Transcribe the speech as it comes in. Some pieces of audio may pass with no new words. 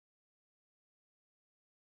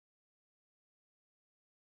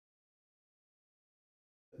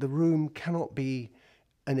the room cannot be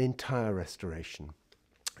an entire restoration.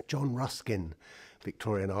 John Ruskin,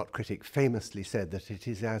 Victorian art critic, famously said that it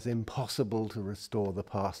is as impossible to restore the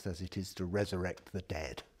past as it is to resurrect the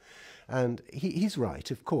dead. And he's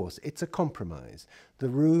right, of course. It's a compromise. The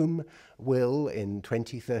room will, in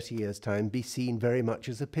 20, 30 years' time, be seen very much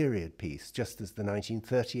as a period piece, just as the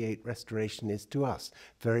 1938 restoration is to us,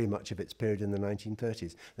 very much of its period in the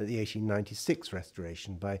 1930s, that the 1896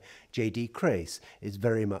 restoration by J.D. Crace is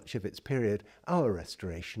very much of its period. Our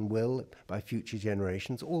restoration will, by future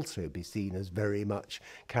generations, also be seen as very much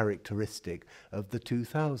characteristic of the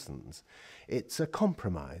 2000s. It's a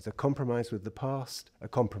compromise with the past, a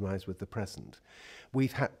compromise with the present.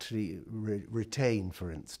 We've had to retain,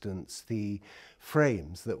 for instance, the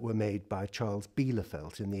frames that were made by Charles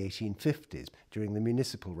Bielefeld in the 1850s during the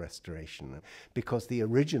municipal restoration, because the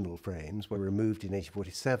original frames were removed in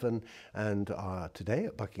 1847 and are today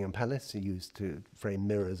at Buckingham Palace used to frame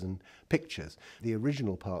mirrors and pictures. The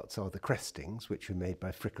original parts are the crestings, which were made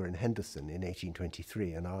by Fricker and Henderson in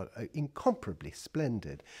 1823 and are incomparably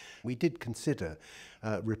splendid. We did consider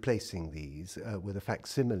replacing these with a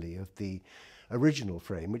facsimile of the original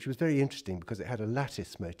frame, which was very interesting because it had a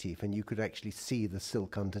lattice motif and you could actually see the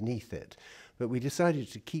silk underneath it. But we decided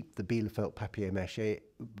to keep the Bielefeld papier-mâché,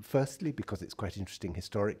 firstly because it's quite interesting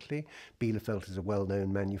historically. Bielefeld is a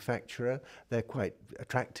well-known manufacturer. They're quite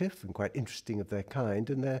attractive and quite interesting of their kind,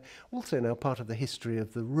 and they're also now part of the history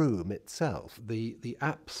of the room itself. The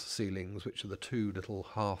apse ceilings, which are the two little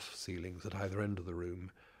half ceilings at either end of the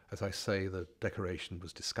room, as I say, the decoration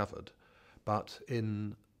was discovered, but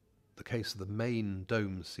in the case of the main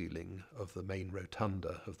dome ceiling of the main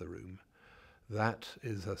rotunda of the room, that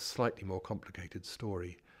is a slightly more complicated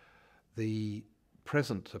story. The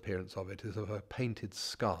present appearance of it is of a painted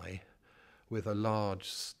sky with a large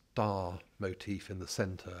star motif in the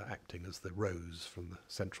centre acting as the rose from the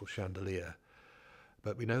central chandelier.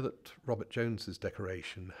 But we know that Robert Jones's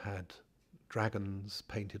decoration had dragons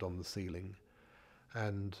painted on the ceiling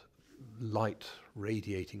and light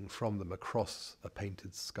radiating from them across a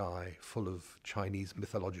painted sky full of Chinese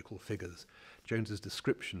mythological figures. Jones's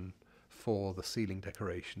description for the ceiling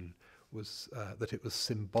decoration was that it was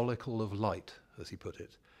symbolical of light, as he put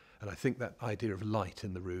it. And I think that idea of light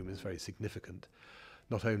in the room is very significant,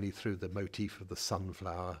 not only through the motif of the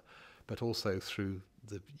sunflower, but also through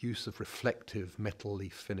the use of reflective metal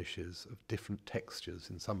leaf finishes of different textures.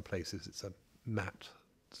 In some places it's a matte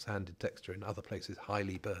sanded texture, in other places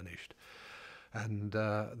highly burnished, and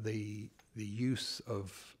the use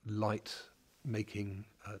of light making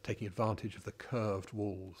taking advantage of the curved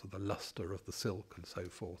walls, of the luster of the silk and so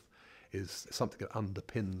forth, is something that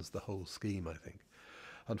underpins the whole scheme, I think.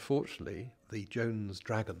 Unfortunately, the Jones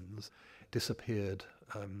dragons disappeared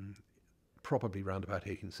probably around about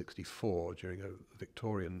 1864 during a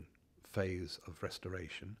Victorian phase of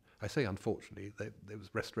restoration. I say unfortunately, there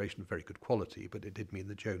was restoration of very good quality, but it did mean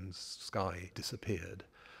the Jones sky disappeared,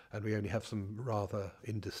 and we only have some rather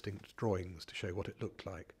indistinct drawings to show what it looked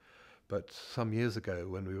like. But some years ago,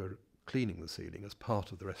 when we were cleaning the ceiling as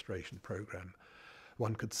part of the restoration programme,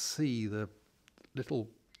 one could see the little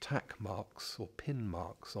tack marks or pin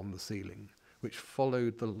marks on the ceiling, which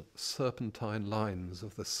followed the serpentine lines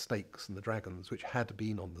of the snakes and the dragons which had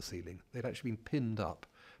been on the ceiling. They'd actually been pinned up,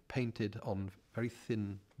 painted on very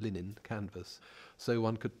thin linen canvas, so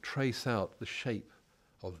one could trace out the shape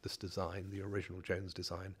of this design, the original Jones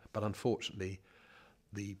design, but unfortunately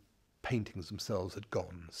the paintings themselves had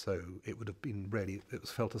gone, so it would have been really, it was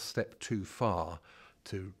felt a step too far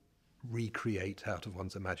to recreate out of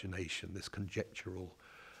one's imagination this conjectural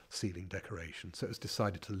ceiling decoration. So it was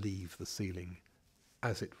decided to leave the ceiling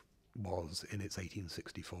as it was in its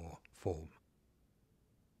 1864 form.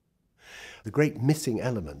 The great missing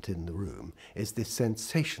element in the room is this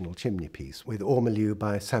sensational chimney-piece with ormolu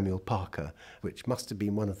by Samuel Parker, which must have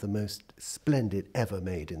been one of the most splendid ever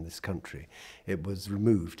made in this country. It was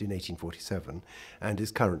removed in 1847 and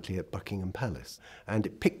is currently at Buckingham Palace. And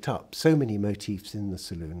it picked up so many motifs in the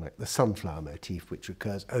saloon, like the sunflower motif, which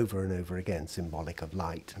recurs over and over again, symbolic of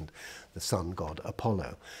light and the sun god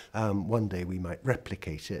Apollo. One day we might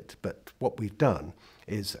replicate it, but what we've done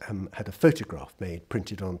is had a photograph made,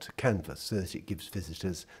 printed onto canvas, so that it gives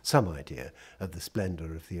visitors some idea of the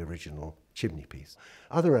splendour of the original chimneypiece.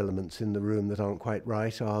 Other elements in the room that aren't quite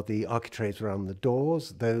right are the architraves around the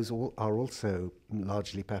doors. Those are also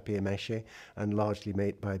largely papier-mâché and largely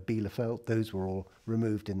made by Bielefeld. Those were all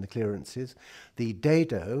removed in the clearances. The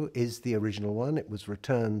dado is the original one. It was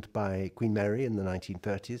returned by Queen Mary in the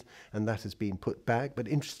 1930s, and that has been put back. But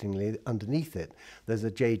interestingly, underneath it, there's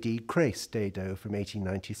a J.D. Crace dado from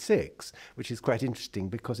 1896, which is quite interesting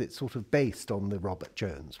because it's sort of based on the Robert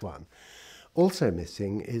Jones one. Also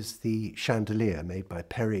missing is the chandelier made by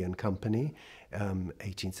Perry and Company,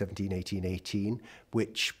 1817, 1818,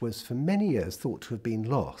 which was for many years thought to have been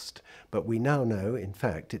lost. But we now know, in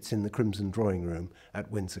fact, it's in the Crimson Drawing Room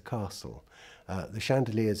at Windsor Castle. The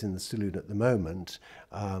chandeliers in the saloon at the moment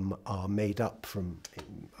are made up from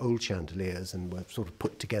old chandeliers and were sort of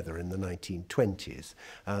put together in the 1920s.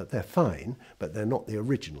 They're fine, but they're not the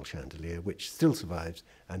original chandelier, which still survives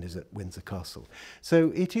and is at Windsor Castle.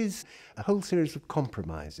 So it is a whole series of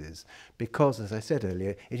compromises because, as I said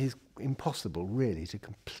earlier, it is impossible really to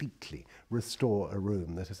completely restore a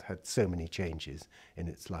room that has had so many changes in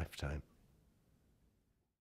its lifetime.